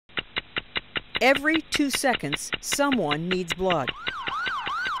Every 2 seconds, someone needs blood.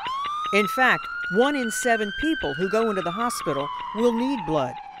 In fact, 1 in 7 people who go into the hospital will need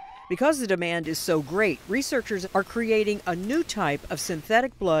blood. Because the demand is so great, researchers are creating a new type of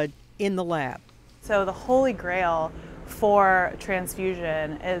synthetic blood in the lab. So the holy grail for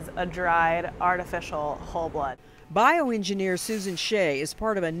transfusion is a dried, artificial whole blood. Bioengineer Susan Shea is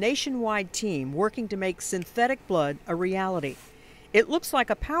part of a nationwide team working to make synthetic blood a reality. It looks like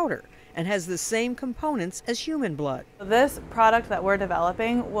a powder and has the same components as human blood. This product that we're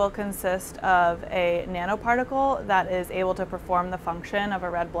developing will consist of a nanoparticle that is able to perform the function of a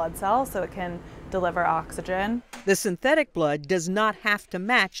red blood cell, so it can deliver oxygen. The synthetic blood does not have to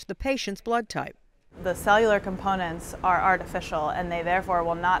match the patient's blood type. The cellular components are artificial, and they therefore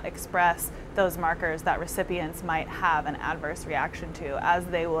will not express those markers that recipients might have an adverse reaction to, as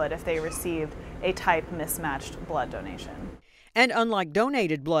they would if they received a type mismatched blood donation. And unlike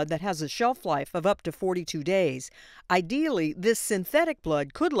donated blood that has a shelf life of up to 42 days, ideally this synthetic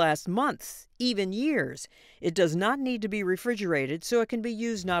blood could last months, even years. It does not need to be refrigerated, so it can be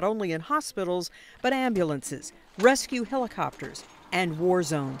used not only in hospitals, but ambulances, rescue helicopters, and war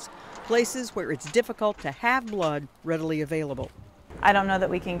zones, places where it's difficult to have blood readily available. I don't know that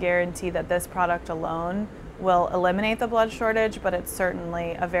we can guarantee that this product alone will eliminate the blood shortage, but it's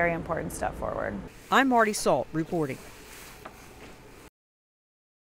certainly a very important step forward. I'm Marty Salt reporting.